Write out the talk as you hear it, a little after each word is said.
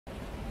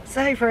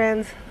So hey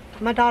friends,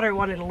 my daughter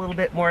wanted a little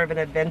bit more of an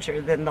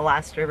adventure than the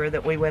last river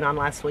that we went on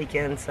last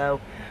weekend,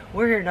 so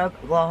we're here in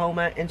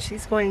Oklahoma and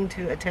she's going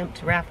to attempt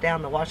to raft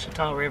down the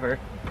Washita River.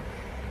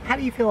 How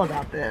do you feel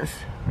about this?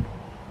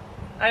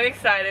 I'm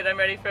excited. I'm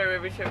ready for a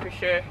river trip for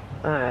sure.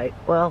 Alright,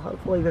 well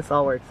hopefully this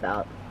all works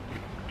out.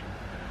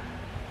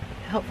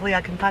 Hopefully I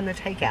can find the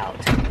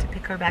takeout to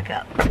pick her back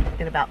up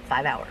in about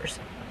 5 hours.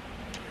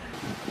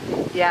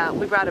 Yeah,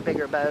 we brought a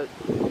bigger boat.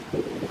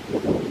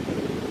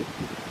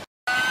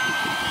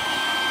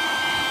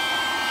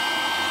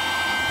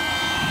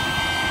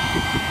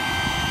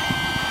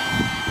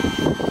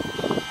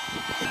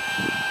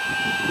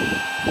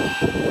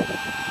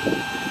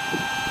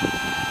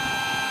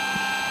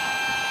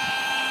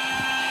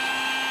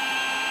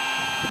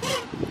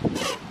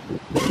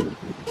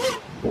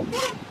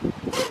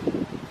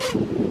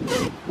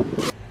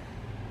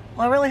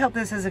 Well, I really hope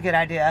this is a good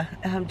idea.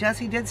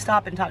 Jesse did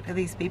stop and talk to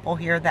these people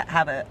here that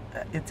have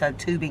it's a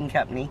tubing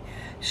company,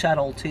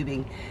 shuttle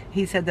tubing.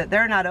 He said that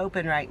they're not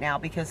open right now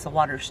because the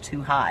water's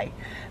too high.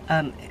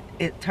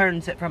 It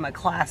turns it from a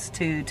class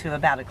 2 to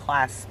about a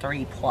class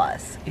 3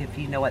 plus, if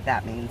you know what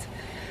that means.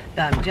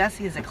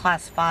 Jesse is a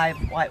class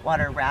 5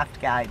 whitewater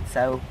raft guide,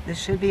 so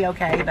this should be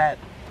okay, but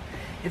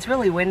it's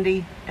really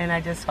windy and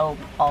I just hope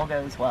all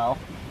goes well.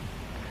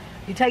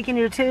 You taking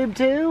your tube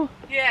too?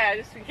 Yeah,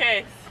 just in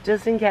case.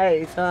 Just in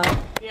case, huh?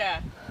 Yeah.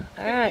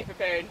 Alright.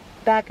 Prepared.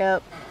 Back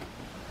up.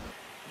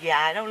 Yeah,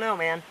 I don't know,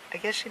 man. I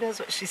guess she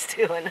knows what she's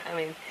doing. I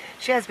mean,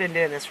 she has been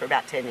doing this for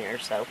about 10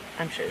 years, so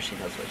I'm sure she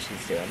knows what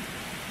she's doing.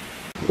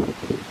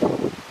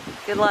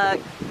 Good luck.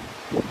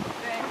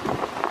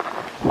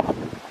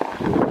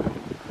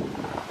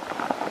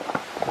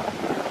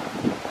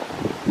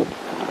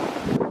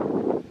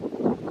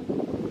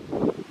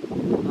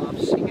 Off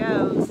she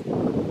goes.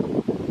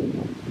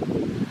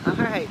 All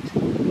right.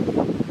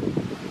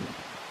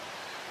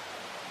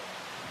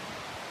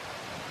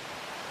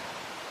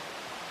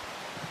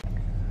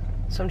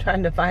 So I'm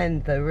trying to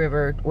find the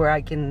river where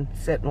I can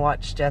sit and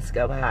watch Jess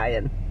go by,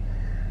 and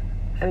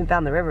I haven't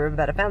found the river,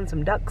 but I found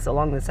some ducks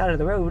along the side of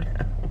the road.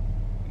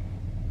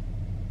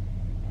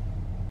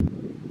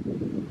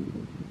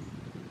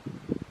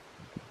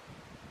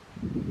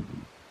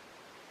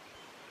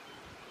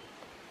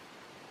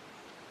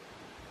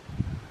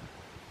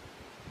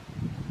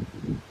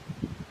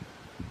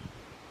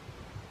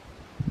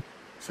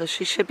 So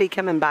she should be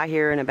coming by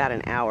here in about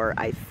an hour,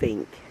 I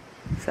think.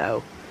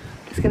 So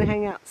just gonna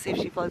hang out, see if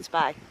she floats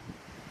by.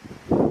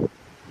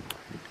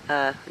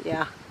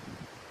 Yeah.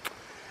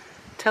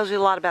 Tells you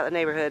a lot about the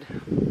neighborhood.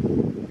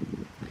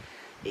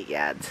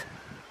 Egads.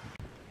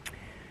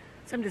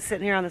 So I'm just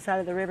sitting here on the side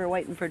of the river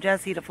waiting for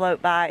Jesse to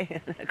float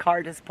by. A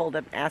car just pulled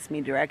up and asked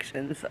me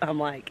directions. I'm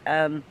like,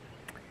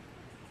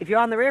 if you're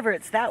on the river,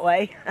 it's that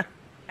way.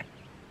 I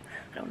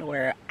don't know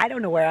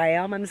where I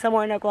am. I'm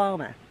somewhere in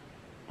Oklahoma.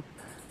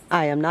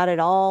 I am not at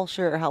all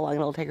sure how long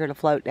it'll take her to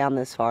float down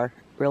this far.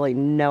 Really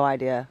no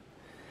idea.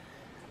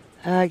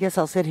 I guess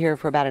I'll sit here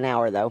for about an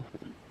hour though.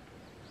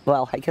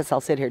 Well, I guess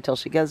I'll sit here till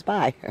she goes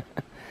by.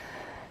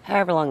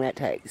 However long that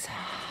takes.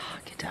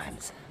 Good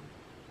times.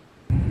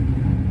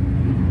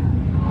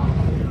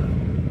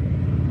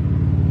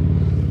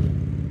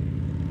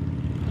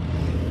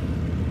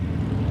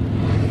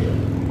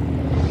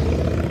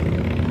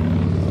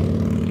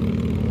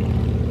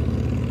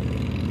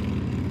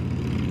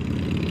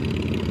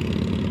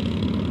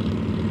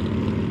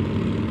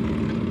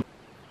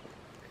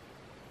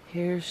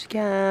 Here she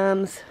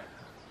comes.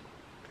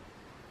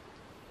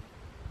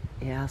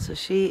 Yeah, so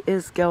she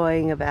is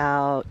going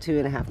about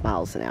 2.5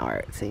 miles an hour,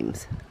 it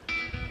seems.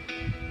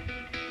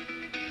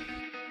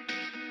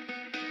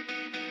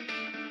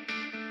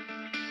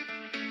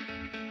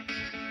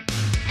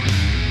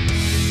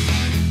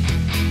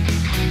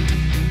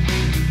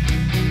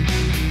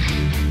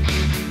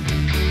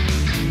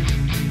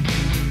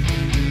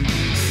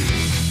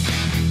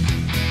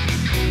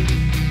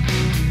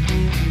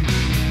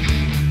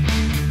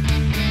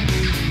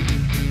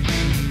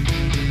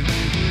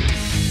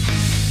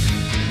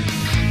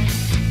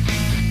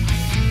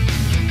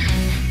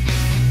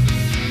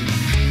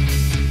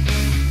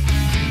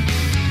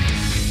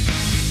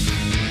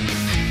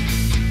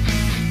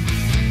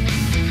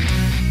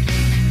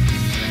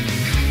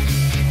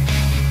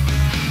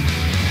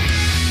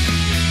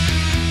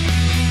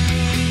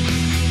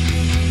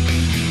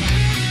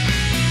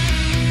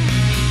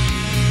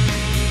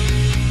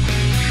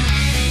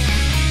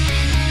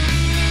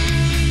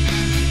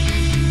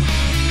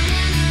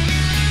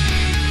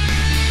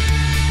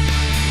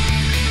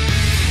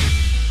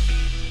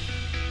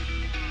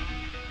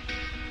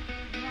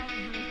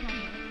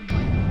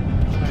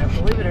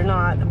 Believe it or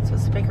not, I'm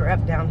supposed to pick her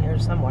up down here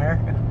somewhere.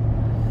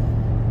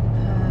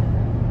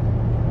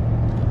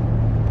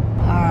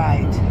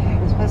 Alright,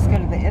 I'm supposed to go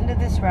to the end of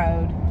this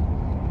road,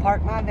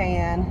 park my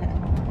van,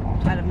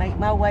 try to make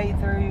my way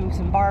through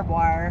some barbed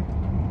wire.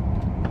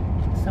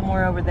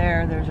 Somewhere over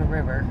there, there's a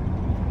river.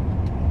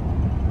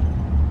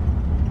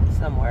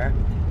 Somewhere.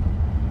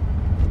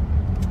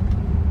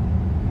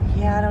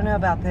 Yeah, I don't know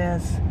about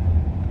this.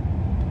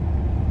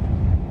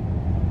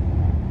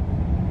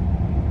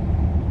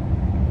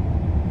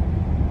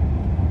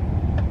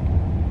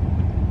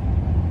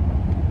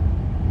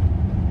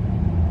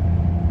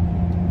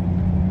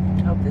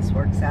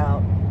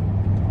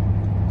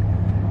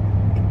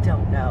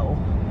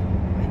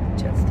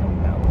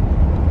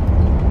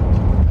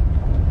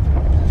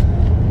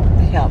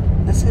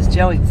 This is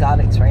Joe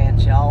Exotic's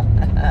ranch, y'all.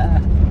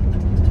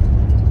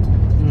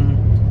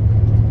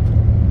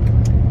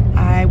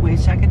 I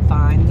wish I could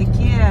find the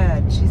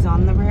kid. She's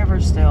on the river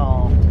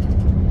still.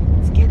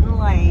 It's getting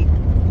late.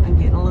 I'm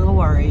getting a little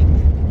worried.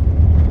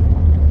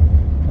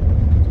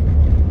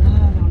 I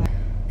don't know.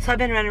 So I've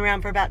been running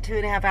around for about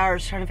 2.5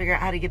 hours trying to figure out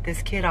how to get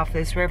this kid off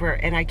this river,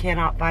 and I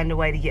cannot find a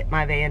way to get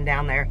my van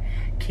down there.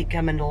 Keep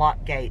coming to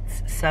lock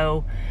gates.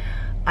 So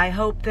I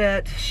hope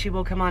that she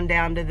will come on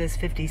down to this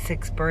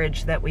 56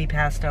 bridge that we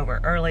passed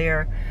over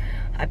earlier.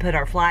 I put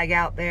our flag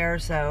out there,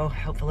 so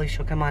hopefully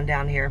she'll come on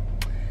down here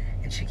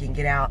and she can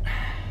get out.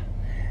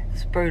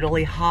 It's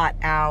brutally hot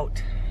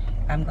out.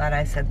 I'm glad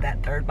I said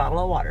that third bottle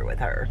of water with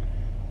her.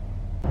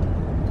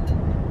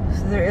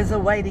 So there is a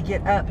way to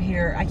get up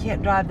here. I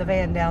can't drive the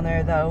van down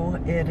there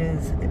though. It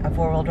is a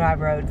 4-wheel drive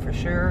road for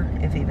sure,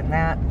 if even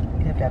that.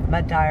 You have to have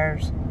mud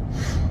tires.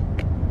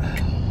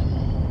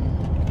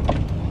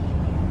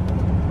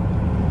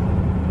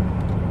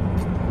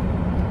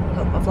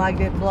 Hope my flag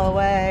didn't blow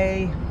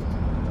away.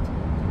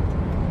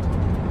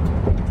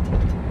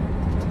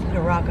 Put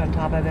a rock on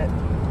top of it.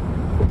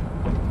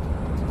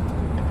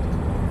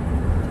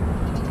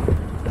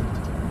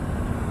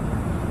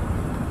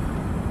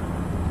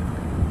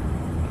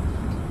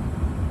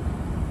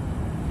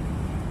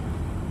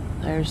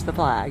 There's the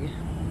flag.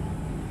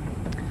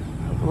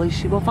 Hopefully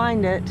she will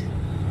find it.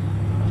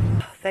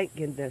 Thank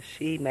goodness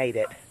she made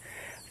it.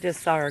 I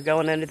just saw her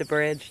going under the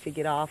bridge to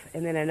get off,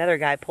 and then another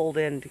guy pulled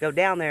in to go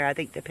down there, I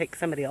think to pick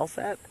somebody else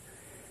up.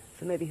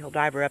 So maybe he'll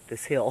drive her up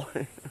this hill.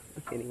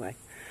 Anyway,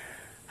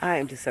 I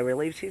am just so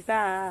relieved she's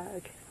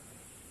back.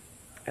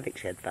 I think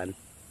she had fun.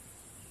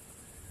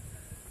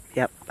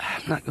 Yep,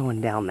 I'm not going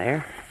down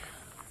there.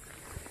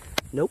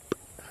 Nope,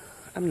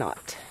 I'm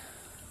not.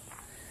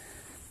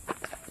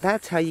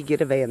 That's how you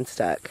get a van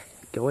stuck,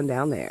 going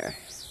down there.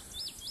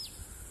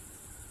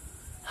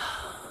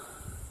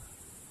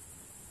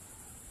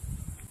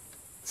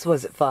 So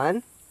was it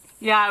fun?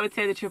 Yeah, I would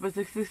say the trip was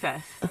a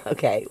success.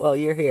 Okay, well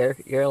you're here,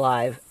 you're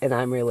alive, and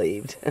I'm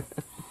relieved.